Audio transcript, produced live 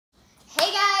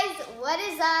What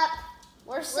is up?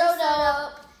 We're so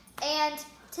dope. And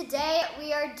today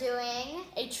we are doing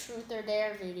a truth or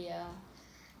dare video.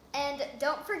 And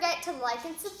don't forget to like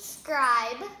and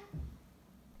subscribe.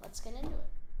 Let's get into it.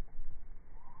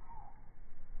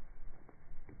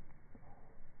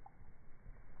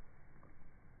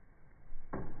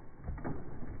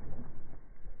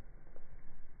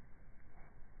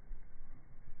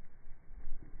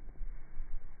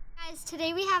 Guys,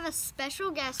 today we have a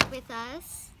special guest with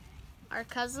us. Our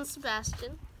cousin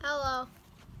Sebastian. Hello.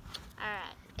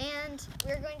 Alright, and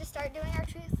we're going to start doing our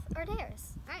truth or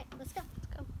dares. Alright, let's go.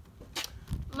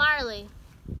 Marley.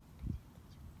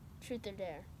 Truth or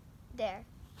dare? Dare.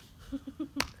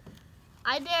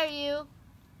 I dare you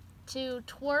to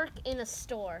twerk in a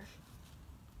store.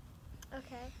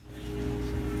 Okay.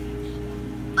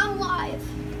 I'm live.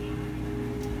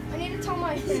 I need to tell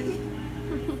my thing.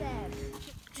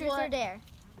 Truth or dare?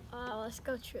 Let's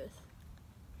go truth.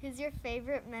 Who's your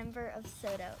favorite member of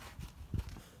Sodo?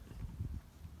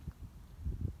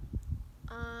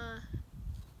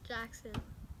 Jackson.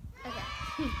 Okay.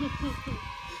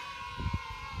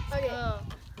 Okay. Oh.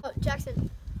 Oh, Jackson.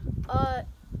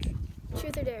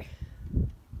 Truth or dare?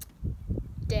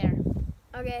 Dare.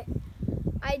 Okay.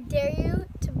 I dare you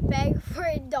to beg for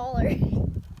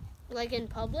 $1. Like in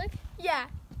public? Yeah.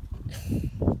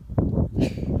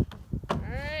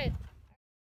 Alright.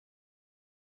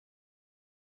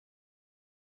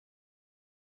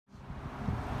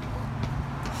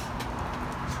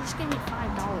 Just give me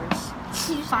 $5.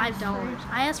 $5.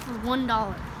 I asked for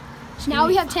 $1. Now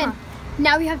we have 10.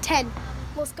 Now we have 10.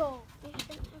 Let's go.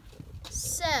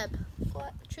 Seb.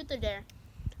 What? Truth or dare?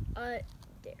 Dare.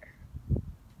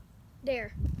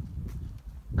 Dare.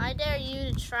 I dare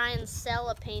you to try and sell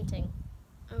a painting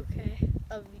Okay.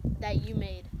 that you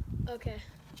made. Okay.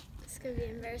 It's gonna be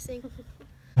embarrassing.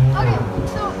 Okay,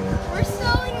 so we're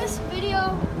selling this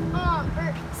video,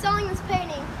 or selling this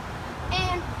painting,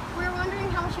 and we're wondering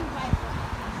how much you would buy it for.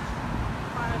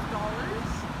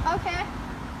 $5. Okay.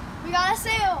 We got a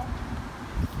sale.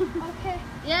 Okay.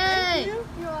 Yay! You're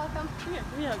welcome.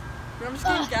 Yeah. I'm just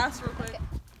getting gas real quick. Okay.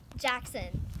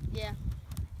 Jackson. Yeah.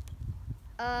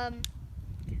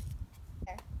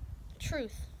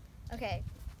 Truth. Okay.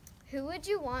 Who would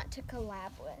you want to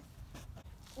collab with?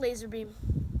 Laser beam.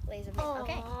 Laser beam.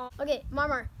 Okay. Okay,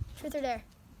 Marmar. Truth or dare?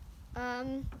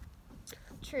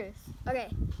 Truth. Okay.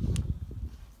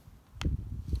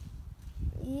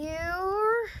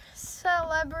 Your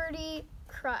celebrity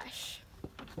crush.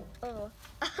 Oh.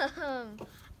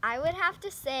 I would have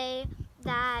to say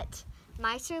that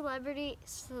my celebrity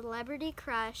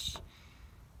crush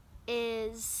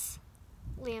is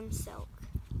Liam Silk.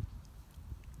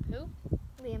 Who?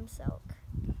 Liam Silk.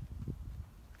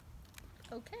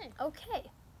 Okay. Okay.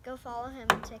 Go follow him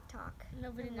on TikTok.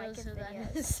 Nobody And like knows his who that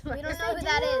videos. is. We don't Yes, know I who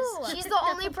that do. is. She's the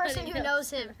only person who knows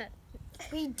him.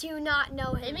 We do not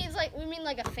know It him. means we mean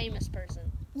like a famous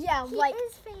person. Yeah, He like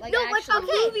is famous. Like no, like a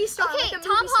actually- movie star. Okay, like a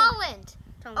Tom movie star. Holland.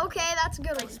 Okay, that's a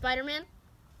good Like one. Spider-Man?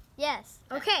 Yes.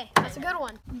 Okay, that's a good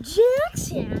one.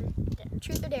 Jackson.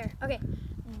 Truth or dare? Okay.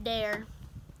 Dare.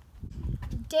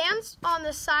 Dance on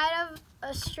the side of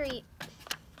a street.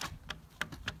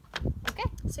 Okay.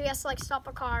 So he has to like stop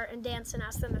a car and dance and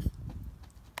ask them if.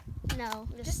 No,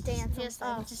 just dance. Just,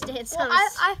 on just dance Well, on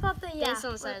I thought that yeah. dance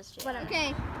on the side of the street. Whatever.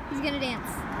 Okay, he's gonna dance.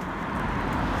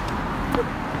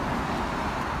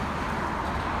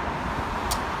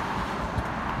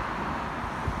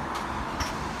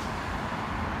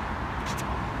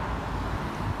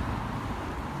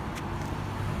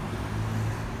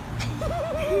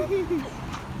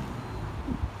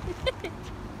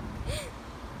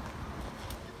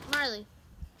 Marley.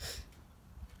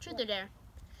 Truth or dare?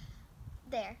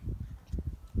 There.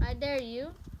 I dare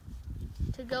you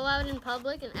to go out in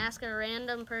public and ask a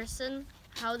random person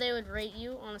how they would rate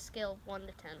you on a scale of 1 to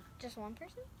 10. Just one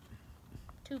person?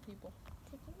 2 people.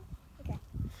 Okay.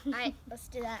 All right, let's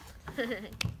do that.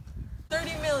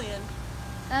 30 million.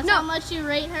 That's No. how much you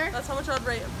rate her? That's how much I'd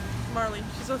rate Marley.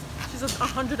 She's a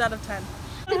 100 out of 10.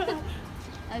 Okay.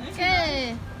 Okay.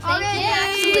 You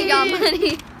actually got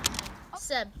money.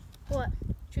 Seb. What?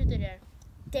 Truth or dare?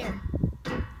 Dare.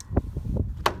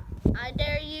 I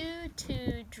dare you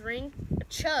to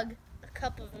chug a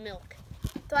cup of milk.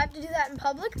 Do I have to do that in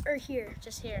public or here?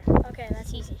 Just here. Okay,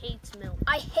 that's He easy. hates milk.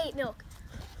 I hate milk.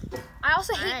 I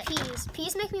also hate Alright. peas.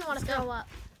 Peas make me want to Let's go. throw up.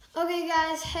 Okay,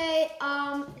 guys. Hey,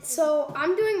 so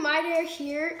I'm doing my dare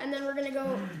here, and then we're gonna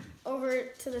go over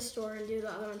to the store and do the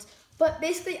other ones. But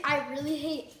basically, I really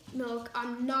hate milk.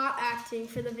 I'm not acting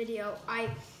for the video. I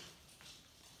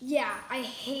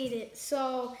hate it.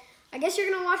 So I guess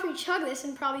you're gonna watch me chug this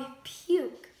and probably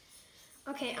puke.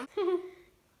 Okay. Okay.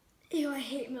 Ew, I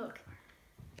hate milk.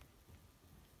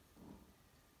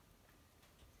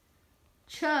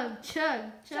 Chug, chug,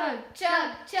 chug,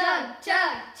 Chug, chug,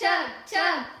 chug, chug,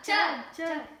 chug, chug,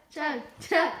 chug, chug, chug,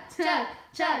 chug,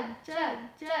 chug, chug,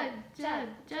 chug, chug,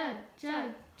 chug,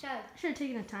 chug. chug. I should have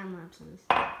taken a time lapse on this.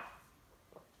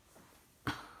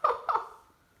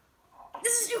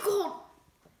 This is too cold.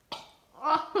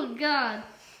 Oh God!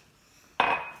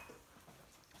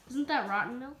 Isn't that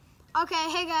rotten milk? Okay,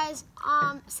 hey guys.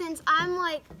 Since I'm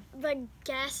like the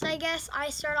guest, I guess I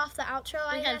start off the outro.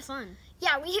 We I had guess. fun.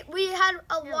 Yeah, we had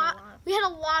a Yeah, lot. a lot. We had a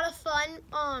lot of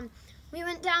fun. We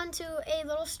went down to a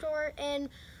little store and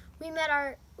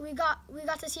we got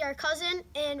to see our cousin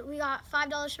and we got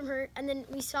 $5 from her, and then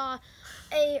we saw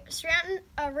a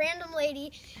random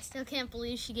lady. I still can't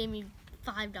believe she gave me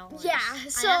 $5. Yeah,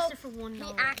 so I asked her for $1. We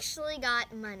actually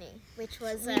got money, which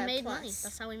was We a made plus. money.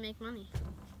 That's how we make money.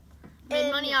 Made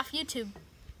And- money off YouTube.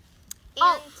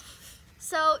 And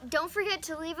so don't forget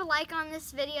to leave a like on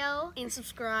this video. And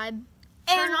subscribe.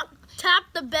 And- Tap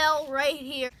the bell right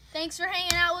here. Thanks for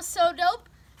hanging out with So Dope.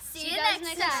 See you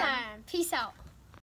next time. Peace out.